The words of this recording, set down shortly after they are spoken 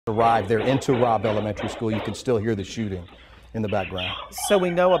Arrived there into Robb Elementary School. You can still hear the shooting in the background. So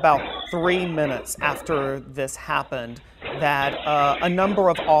we know about 3 minutes after this happened that a number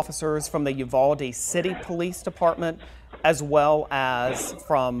of officers from the Uvalde City Police Department as well as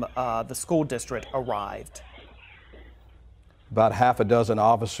from the school district arrived. About half a dozen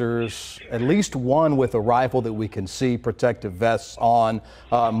officers, at least one with a rifle that we can see, protective vests on.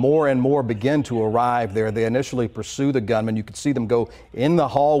 More and more begin to arrive there. They initially pursue the gunman. You could see them go in the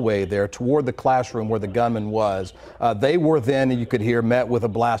hallway there toward the classroom where the gunman was. They were then, you could hear, met with a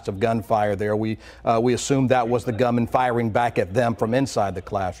blast of gunfire there. We assumed that was the gunman firing back at them from inside the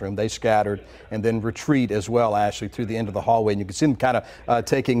classroom. They scattered and then retreat as well, Ashley, through the end of the hallway. And you can see them kind of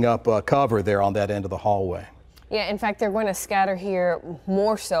taking up cover there on that end of the hallway. Yeah, in fact, they're going to scatter here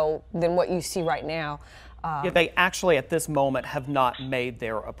more so than what you see right now. Yeah, they actually at this moment have not made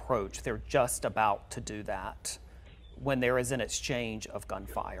their approach. They're just about to do that when there is an exchange of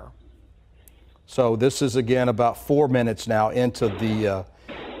gunfire. So this is again about 4 minutes now into the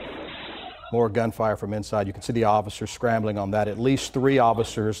more gunfire from inside. You can see the officers scrambling on that. At least 3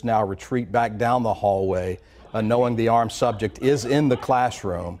 officers now retreat back down the hallway, knowing the armed subject is in the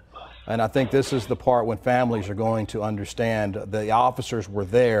classroom. And I think this is the part when families are going to understand the officers were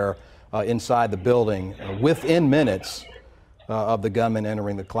there inside the building within minutes of the gunman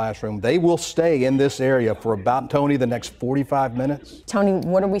entering the classroom. They will stay in this area for about, Tony, the next 45 minutes. Tony,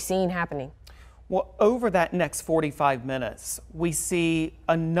 what are we seeing happening? Well, over that next 45 minutes, we see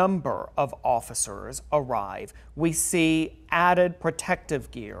a number of officers arrive. We see added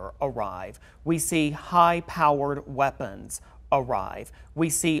protective gear arrive. We see high-powered weapons arrive. We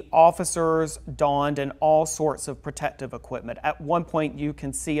see officers donned in all sorts of protective equipment. At one point, you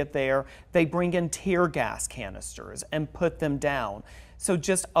can see it there, they bring in tear gas canisters and put them down. So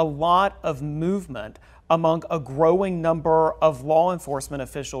just a lot of movement among a growing number of law enforcement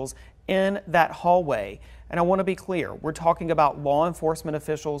officials in that hallway. And I want to be clear, we're talking about law enforcement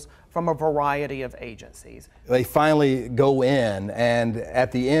officials from a variety of agencies. They finally go in, and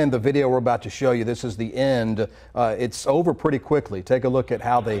at the end, the video we're about to show you, this is the end. It's over pretty quickly. Take a look at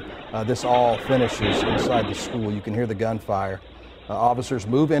how this all finishes inside the school. You can hear the gunfire. Officers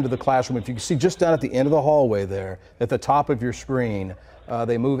move into the classroom. If you can see just down at the end of the hallway there, at the top of your screen,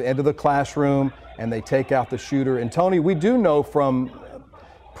 they move into the classroom and they take out the shooter. And Tony, we do know from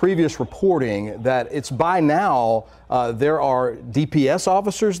previous reporting that it's by now there are DPS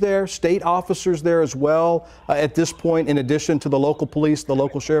officers there, state officers there as well at this point, in addition to the local police, the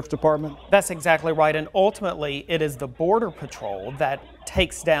local sheriff's department? That's exactly right. And ultimately, it is the Border Patrol that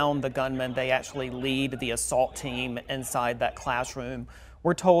takes down the gunman. They actually lead the assault team inside that classroom.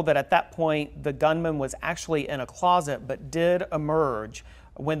 We're told that at that point, the gunman was actually in a closet, but did emerge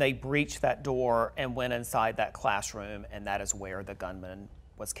when they breached that door and went inside that classroom. And that is where the gunman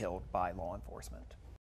was killed by law enforcement.